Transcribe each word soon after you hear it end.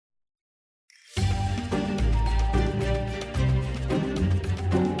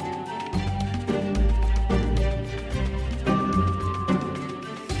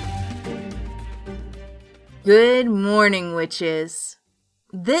Good morning, witches.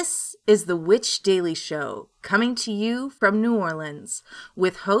 This is the Witch Daily Show, coming to you from New Orleans,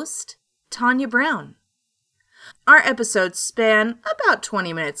 with host Tanya Brown. Our episodes span about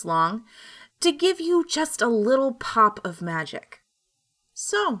 20 minutes long to give you just a little pop of magic.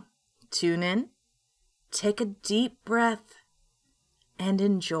 So, tune in, take a deep breath, and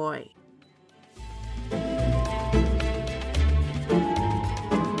enjoy.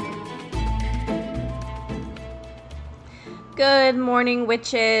 Good morning,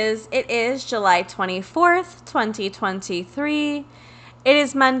 witches. It is July 24th, 2023. It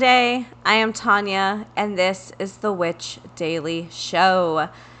is Monday. I am Tanya, and this is the Witch Daily Show.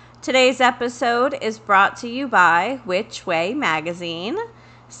 Today's episode is brought to you by Witch Way Magazine.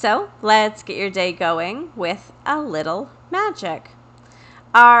 So let's get your day going with a little magic.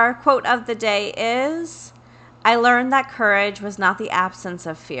 Our quote of the day is, "I learned that courage was not the absence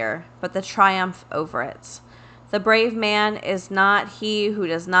of fear, but the triumph over it. The brave man is not he who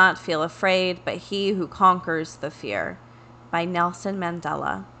does not feel afraid, but he who conquers the fear," by Nelson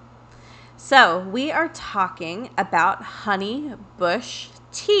Mandela. So we are talking about honey bush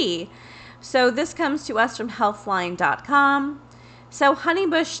tea. So this comes to us from healthline.com. So honey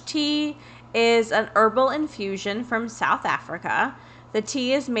bush tea is an herbal infusion from South Africa. The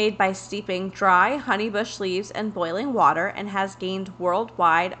tea is made by steeping dry honeybush leaves in boiling water and has gained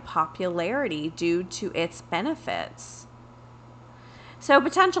worldwide popularity due to its benefits. So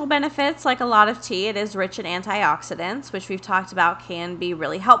potential benefits, like a lot of tea, it is rich in antioxidants, which we've talked about can be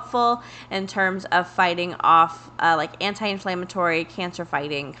really helpful in terms of fighting off like anti-inflammatory,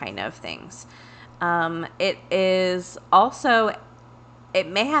 cancer-fighting kind of things. It is also, it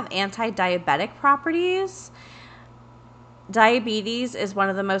may have anti-diabetic properties. Diabetes is one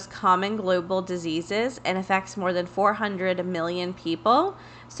of the most common global diseases and affects more than 400 million people.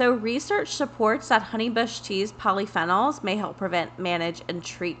 So research supports that honeybush tea's polyphenols may help prevent, manage, and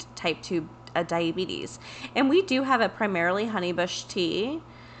treat type 2 diabetes. And we do have a primarily honeybush tea.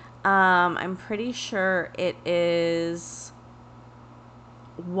 I'm pretty sure it is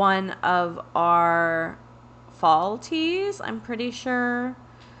one of our fall teas. I'm pretty sure.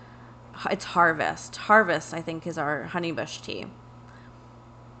 It's Harvest. Harvest, I think, is our honeybush tea.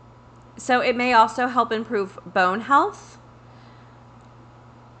 So it may also help improve bone health.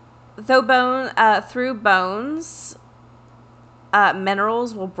 Though through bones,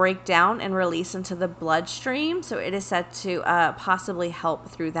 minerals will break down and release into the bloodstream. So it is said to possibly help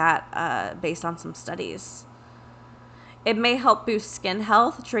through that based on some studies. It may help boost skin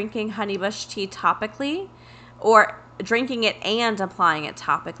health, drinking honeybush tea topically, or drinking it and applying it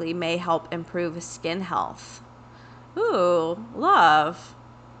topically may help improve skin health. Ooh, love.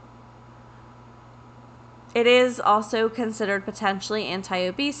 It is also considered potentially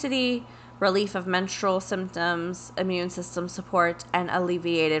anti-obesity, relief of menstrual symptoms, immune system support, and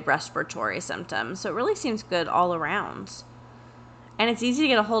alleviated respiratory symptoms. So it really seems good all around. And it's easy to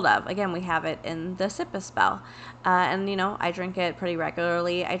get a hold of. Again, we have it in the Sip a Spell. And, you know, I drink it pretty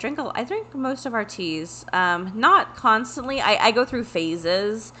regularly. I drink most of our teas. Not constantly. I go through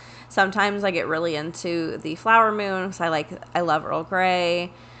phases. Sometimes I get really into the Flower Moon because I love Earl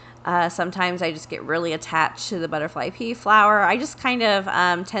Grey. Sometimes I just get really attached to the butterfly pea flower. I just kind of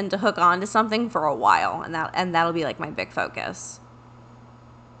tend to hook on to something for a while. And that'll be like my big focus.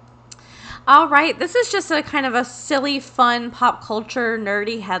 All right, this is just a kind of a silly, fun, pop culture,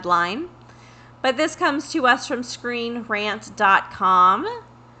 nerdy headline. But this comes to us from ScreenRant.com.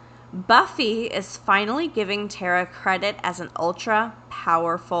 Buffy is finally giving Tara credit as an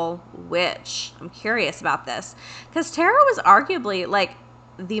ultra-powerful witch. I'm curious about this. Because Tara was arguably, like,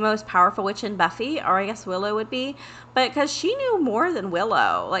 the most powerful witch in Buffy, or I guess Willow would be. But because she knew more than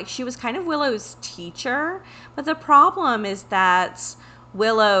Willow. Like, she was kind of Willow's teacher. But the problem is that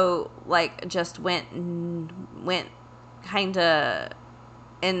Willow, like, just went kind of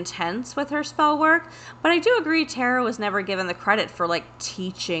intense with her spell work. But I do agree Tara was never given the credit for, like,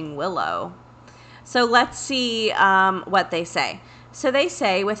 teaching Willow. So let's see what they say. So they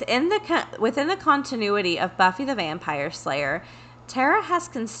say, within the continuity of Buffy the Vampire Slayer, Tara has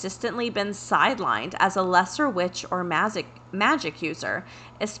consistently been sidelined as a lesser witch or magic user,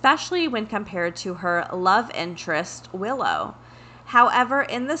 especially when compared to her love interest, Willow. However,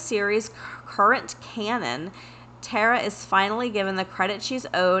 in the series' current canon, Tara is finally given the credit she's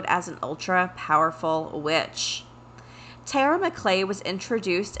owed as an ultra-powerful witch. Tara McClay was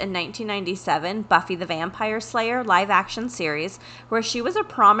introduced in 1997 Buffy the Vampire Slayer live-action series, where she was a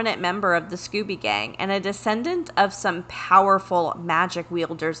prominent member of the Scooby Gang and a descendant of some powerful magic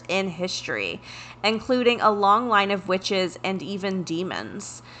wielders in history, including a long line of witches and even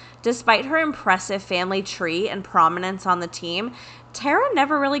demons. Despite her impressive family tree and prominence on the team, Tara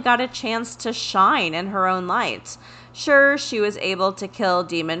never really got a chance to shine in her own light. Sure, she was able to kill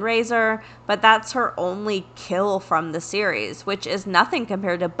Demon Razor, but that's her only kill from the series, which is nothing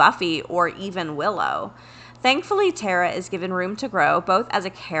compared to Buffy or even Willow. Thankfully, Tara is given room to grow, both as a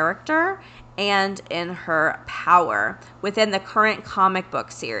character and in her power within the current comic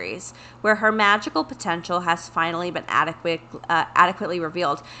book series, where her magical potential has finally been adequately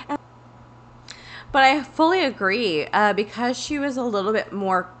revealed. But I fully agree, because she was a little bit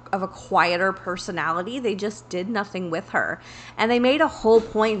more of a quieter personality, they just did nothing with her. And they made a whole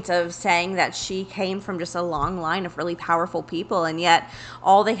point of saying that she came from just a long line of really powerful people, and yet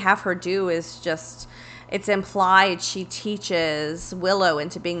all they have her do is just... It's implied she teaches Willow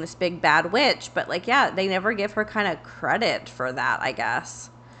into being this big bad witch, but they never give her kind of credit for that, I guess.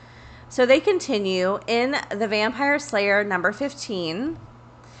 So they continue in The Vampire Slayer number 15.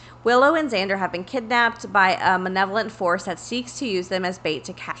 Willow and Xander have been kidnapped by a malevolent force that seeks to use them as bait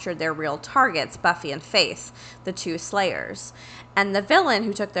to capture their real targets, Buffy and Faith, the two Slayers. And the villain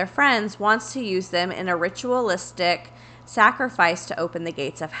who took their friends wants to use them in a ritualistic sacrifice to open the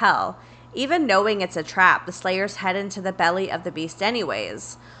gates of hell. Even knowing it's a trap, the Slayers head into the belly of the beast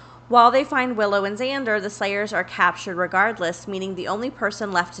anyways. While they find Willow and Xander, the Slayers are captured regardless, meaning the only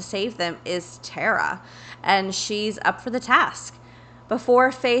person left to save them is Tara, and she's up for the task.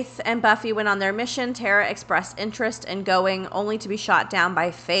 Before Faith and Buffy went on their mission, Tara expressed interest in going, only to be shot down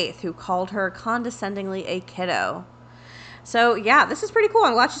by Faith, who called her condescendingly a kiddo. So yeah, this is pretty cool.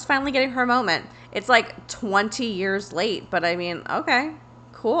 I'm glad she's finally getting her moment. It's 20 years late, but I mean, okay,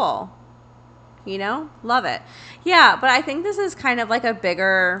 cool. Love it. Yeah, but I think this is kind of a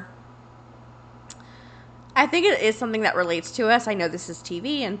bigger... I think it is something that relates to us. I know this is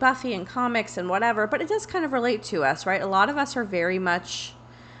TV and Buffy and comics and whatever, but it does kind of relate to us, right? A lot of us are very much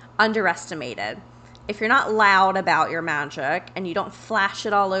underestimated. If you're not loud about your magic and you don't flash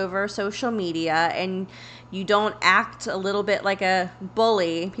it all over social media and you don't act a little bit like a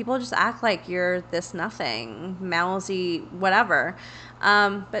bully, people just act like you're this nothing, mousy, whatever.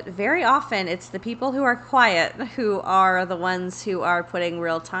 But very often it's the people who are quiet who are the ones who are putting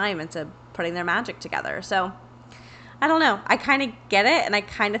real time into putting their magic together. So I don't know. I kind of get it, and I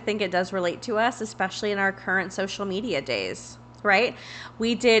kind of think it does relate to us, especially in our current social media days, right?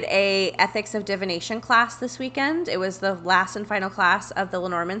 We did a Ethics of Divination class this weekend. It was the last and final class of the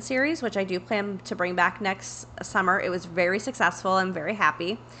Lenormand series, which I do plan to bring back next summer. It was very successful. I'm very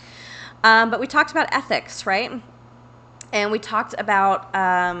happy. But we talked about ethics, right? And we talked about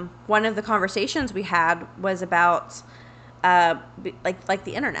one of the conversations we had was about like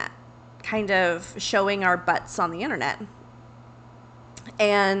the internet, kind of showing our butts on the internet.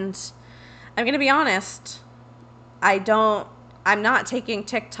 And I'm going to be honest, I'm not taking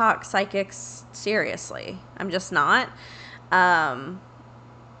TikTok psychics seriously. I'm just not. I'm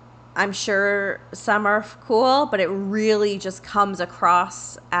sure some are cool, but it really just comes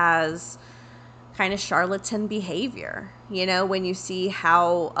across as kind of charlatan behavior, when you see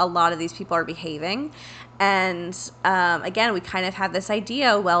how a lot of these people are behaving. And again, we kind of have this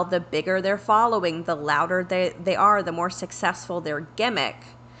idea, well, the bigger their following, the louder they are, the more successful their gimmick,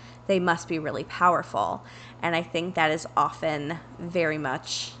 they must be really powerful. And I think that is often very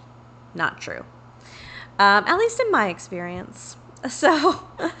much not true, at least in my experience. So,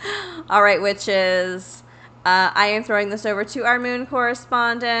 all right, witches, I am throwing this over to our moon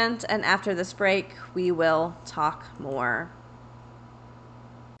correspondent, and after this break, we will talk more.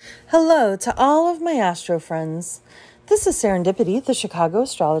 Hello to all of my astro friends. This is Serendipity, the Chicago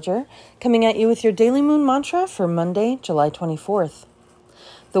astrologer, coming at you with your daily moon mantra for Monday, July 24th.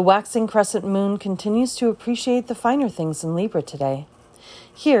 The waxing crescent moon continues to appreciate the finer things in Libra today.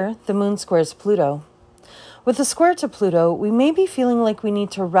 Here, the moon squares Pluto. With the square to Pluto, we may be feeling like we need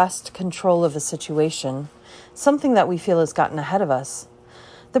to wrest control of a situation, something that we feel has gotten ahead of us.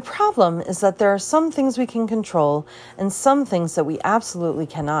 The problem is that there are some things we can control and some things that we absolutely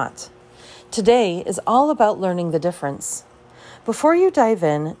cannot. Today is all about learning the difference. Before you dive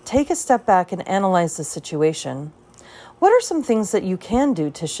in, take a step back and analyze the situation. What are some things that you can do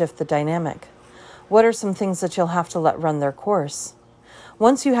to shift the dynamic? What are some things that you'll have to let run their course?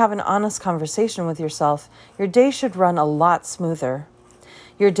 Once you have an honest conversation with yourself, your day should run a lot smoother.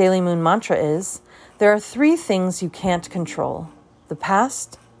 Your daily moon mantra is, there are 3 things you can't control: the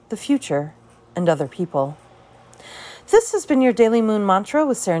past, the future, and other people. This has been your daily moon mantra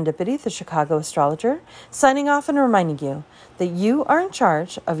with Serendipity, the Chicago astrologer, signing off and reminding you that you are in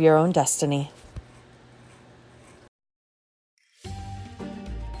charge of your own destiny.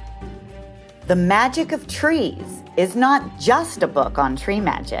 The magic of trees is not just a book on tree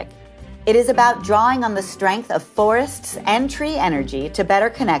magic. It is about drawing on the strength of forests and tree energy to better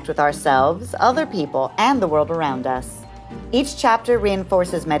connect with ourselves, other people, and the world around us. Each chapter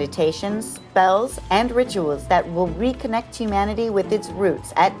reinforces meditations, spells, and rituals that will reconnect humanity with its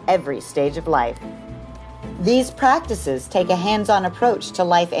roots at every stage of life. These practices take a hands-on approach to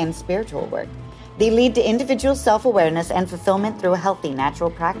life and spiritual work. They lead to individual self-awareness and fulfillment through healthy, natural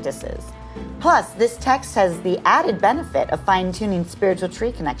practices. Plus, this text has the added benefit of fine-tuning spiritual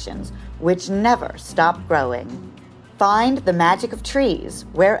tree connections, which never stop growing. Find the magic of trees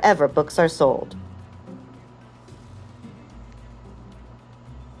wherever books are sold.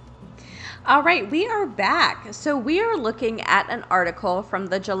 All right, we are back. So we are looking at an article from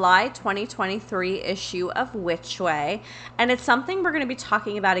the July 2023 issue of Witchway, and it's something we're going to be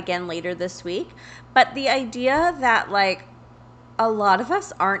talking about again later this week. But the idea that a lot of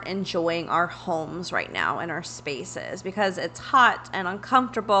us aren't enjoying our homes right now and our spaces because it's hot and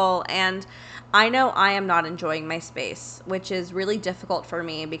uncomfortable, and I know I am not enjoying my space, which is really difficult for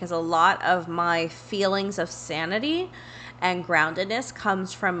me because a lot of my feelings of sanity and groundedness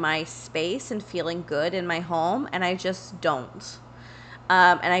comes from my space and feeling good in my home, and I just don't.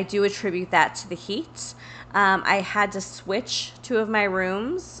 And I do attribute that to the heat. I had to switch 2 of my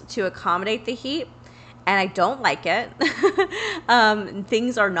rooms to accommodate the heat, and I don't like it.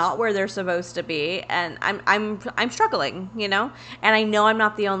 Things are not where they're supposed to be, and I'm struggling, and I know I'm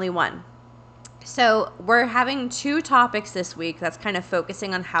not the only one. So we're having 2 topics this week that's kind of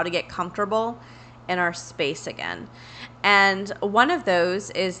focusing on how to get comfortable in our space again. And one of those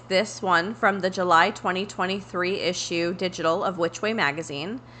is this one from the July 2023 issue digital of Witchway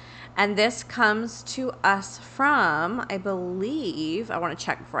magazine. And this comes to us from, I believe, I want to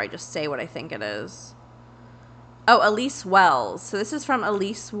check before I just say what I think it is. Oh, Elise Wells. So this is from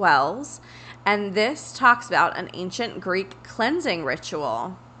Elise Wells. And this talks about an ancient Greek cleansing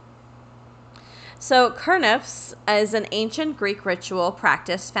ritual. So Kurnips is an ancient Greek ritual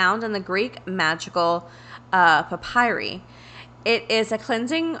practice found in the Greek magical papyri. It is a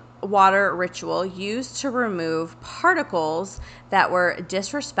cleansing water ritual used to remove particles that were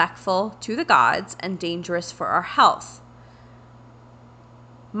disrespectful to the gods and dangerous for our health.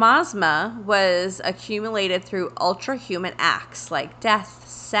 Miasma was accumulated through ultra-human acts like death,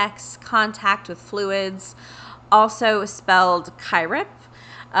 sex, contact with fluids, also spelled chirip.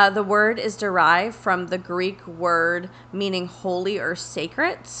 The word is derived from the Greek word meaning holy or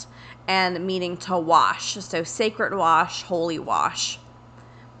sacred and meaning to wash. So sacred wash, holy wash.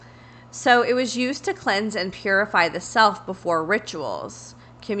 So it was used to cleanse and purify the self before rituals,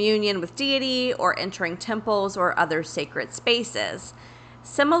 communion with deity, or entering temples or other sacred spaces.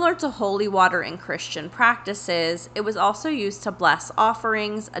 Similar to holy water in Christian practices, it was also used to bless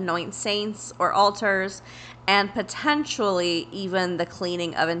offerings, anoint saints or altars, and potentially even the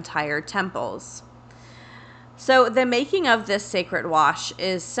cleaning of entire temples. So the making of this sacred wash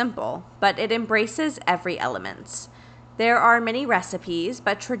is simple, but it embraces every element. There are many recipes,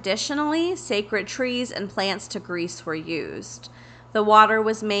 but traditionally sacred trees and plants to grease were used. The water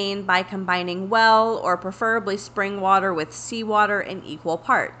was made by combining well or preferably spring water with seawater in equal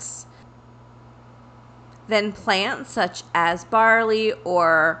parts. Then plants such as barley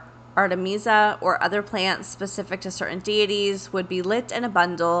or artemisia or other plants specific to certain deities would be lit in a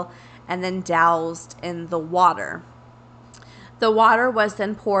bundle and then doused in the water. The water was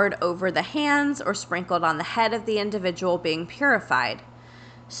then poured over the hands or sprinkled on the head of the individual being purified.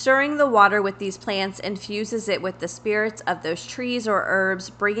 Stirring the water with these plants infuses it with the spirits of those trees or herbs,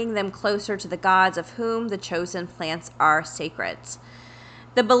 bringing them closer to the gods of whom the chosen plants are sacred.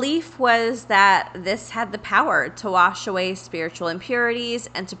 The belief was that this had the power to wash away spiritual impurities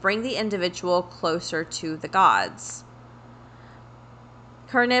and to bring the individual closer to the gods.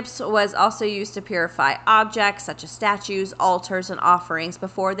 Kurnips was also used to purify objects such as statues, altars, and offerings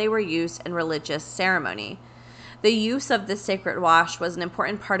before they were used in religious ceremony. The use of this sacred wash was an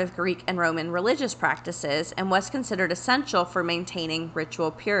important part of Greek and Roman religious practices and was considered essential for maintaining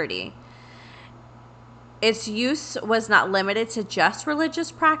ritual purity. Its use was not limited to just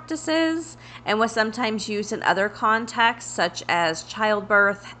religious practices and was sometimes used in other contexts such as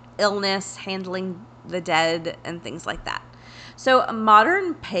childbirth, illness, handling the dead, and things like that. So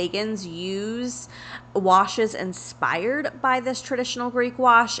modern pagans use washes inspired by this traditional Greek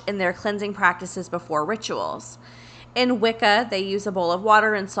wash in their cleansing practices before rituals. In Wicca, they use a bowl of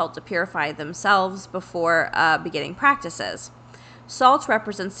water and salt to purify themselves before beginning practices. Salt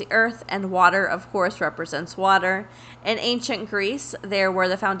represents the earth, and water, of course, represents water. In ancient Greece, there were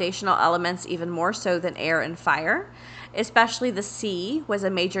the foundational elements even more so than air and fire. Especially the sea was a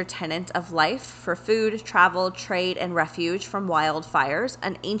major tenet of life for food, travel, trade, and refuge from wildfires,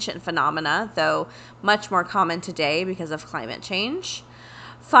 an ancient phenomena, though much more common today because of climate change.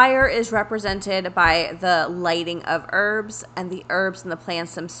 Fire is represented by the lighting of herbs, and the herbs and the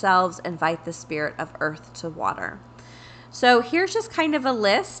plants themselves invite the spirit of earth to water. So here's just kind of a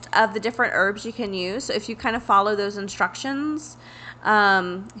list of the different herbs you can use. So if you kind of follow those instructions,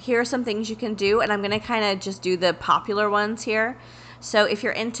 here are some things you can do, and I'm going to kind of just do the popular ones here. So if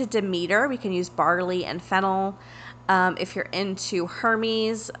you're into Demeter, we can use barley and fennel. If you're into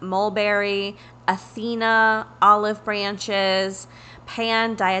Hermes, mulberry, Athena, olive branches,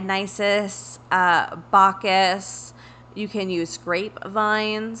 Pan, Dionysus, Bacchus, you can use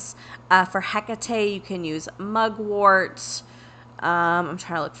grapevines. For Hecate, you can use mugwort. I'm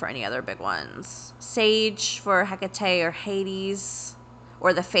trying to look for any other big ones. Sage for Hecate or Hades,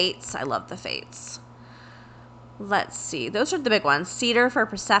 or the Fates. I love the Fates. Let's see. Those are the big ones. Cedar for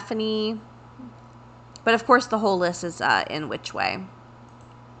Persephone. But of course, the whole list is in which way.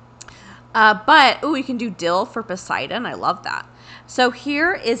 You can do dill for Poseidon. I love that. So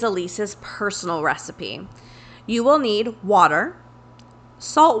here is Elise's personal recipe. You will need water,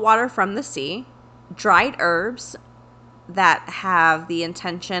 salt water from the sea, dried herbs that have the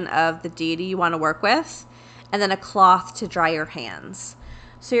intention of the deity you want to work with, and then a cloth to dry your hands.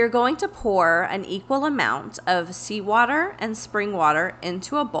 So you're going to pour an equal amount of seawater and spring water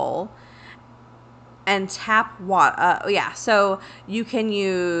into a bowl and tap water. So you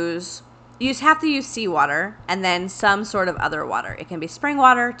have to use seawater and then some sort of other water. It can be spring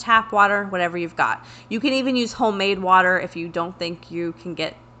water, tap water, whatever you've got. You can even use homemade water if you don't think you can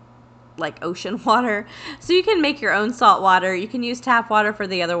get like ocean water. So you can make your own salt water. You can use tap water for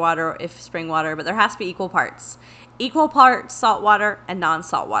the other water if spring water, but there has to be equal parts. Equal parts salt water and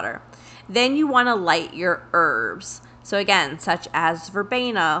non-salt water. Then you want to light your herbs. So again, such as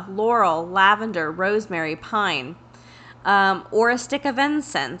verbena, laurel, lavender, rosemary, pine, or a stick of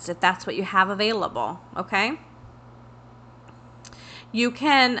incense if that's what you have available, okay? You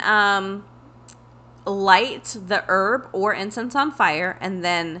can light the herb or incense on fire and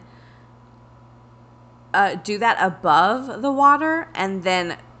then do that above the water and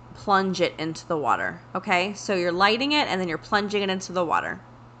then plunge it into the water, okay? So you're lighting it and then you're plunging it into the water.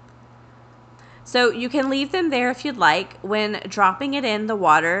 So you can leave them there if you'd like. When dropping it in the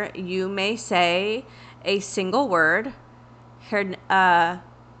water, you may say a single word, Herniptos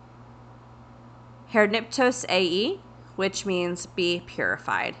Ai, which means be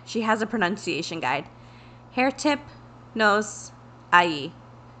purified. She has a pronunciation guide. Hertip nos Ai,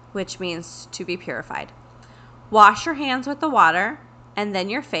 which means to be purified. Wash your hands with the water and then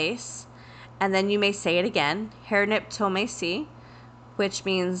your face, and then you may say it again, Herniptomesi, which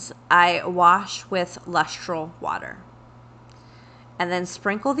means I wash with lustral water. And then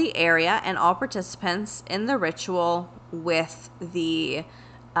sprinkle the area and all participants in the ritual with the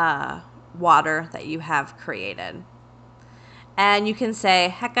water that you have created. And you can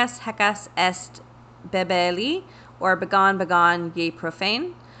say, Hecas, Hecas est bebeli, or Begone, Begone, ye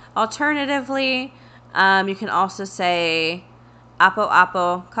profane. Alternatively, you can also say, Apo,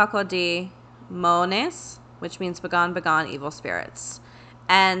 Apo, Kakodi, Mones, which means Begone, Begone, evil spirits.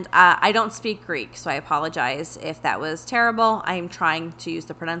 And I don't speak Greek, so I apologize if that was terrible. I am trying to use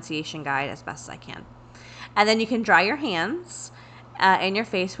the pronunciation guide as best as I can. And then you can dry your hands and your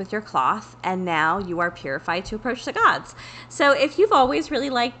face with your cloth, and now you are purified to approach the gods. So if you've always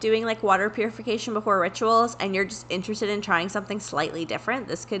really liked doing like water purification before rituals and you're just interested in trying something slightly different,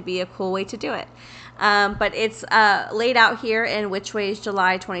 this could be a cool way to do it. But it's laid out here in Witch Ways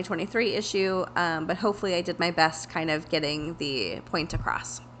July 2023 issue, but hopefully I did my best kind of getting the point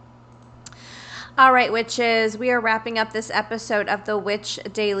across. All right, witches, we are wrapping up this episode of the Witch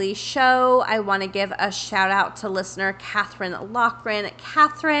Daily Show. I want to give a shout out to listener Catherine Lochran.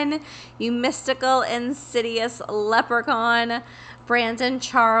 Catherine, you mystical, insidious leprechaun. Brandon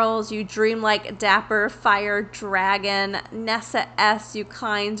Charles, you dream-like dapper fire dragon. Nessa S., you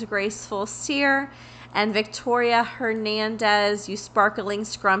kind, graceful seer. And Victoria Hernandez, you sparkling,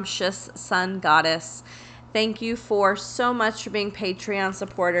 scrumptious sun goddess. Thank you so much for being Patreon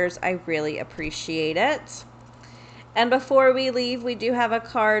supporters. I really appreciate it. And before we leave, we do have a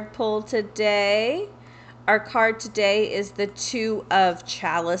card pull today. Our card today is the Two of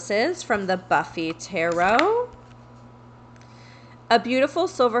Chalices from the Buffy Tarot. A beautiful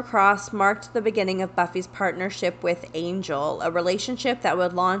silver cross marked the beginning of Buffy's partnership with Angel, a relationship that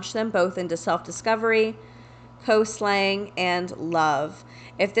would launch them both into self-discovery, co-slaying, and love.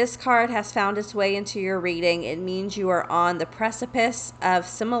 If this card has found its way into your reading, it means you are on the precipice of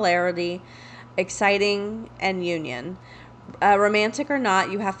similarity, exciting, and union. Romantic or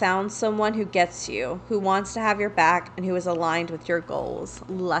not, you have found someone who gets you, who wants to have your back, and who is aligned with your goals.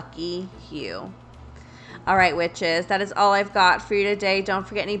 Lucky you. All right, witches, that is all I've got for you today. Don't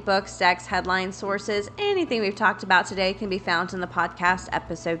forget any books, decks, headlines, sources, anything we've talked about today can be found in the podcast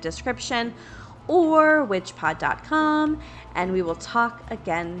episode description or witchpod.com, and we will talk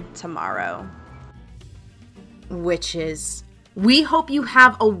again tomorrow. Witches, we hope you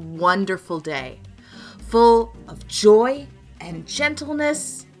have a wonderful day, full of joy and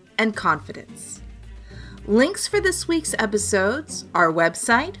gentleness and confidence. Links for this week's episodes, our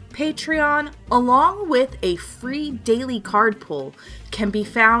website, Patreon, along with a free daily card pull can be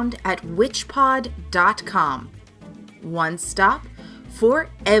found at witchpod.com. One stop for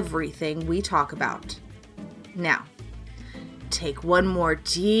everything we talk about. Now, take one more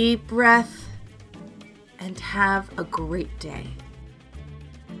deep breath and have a great day.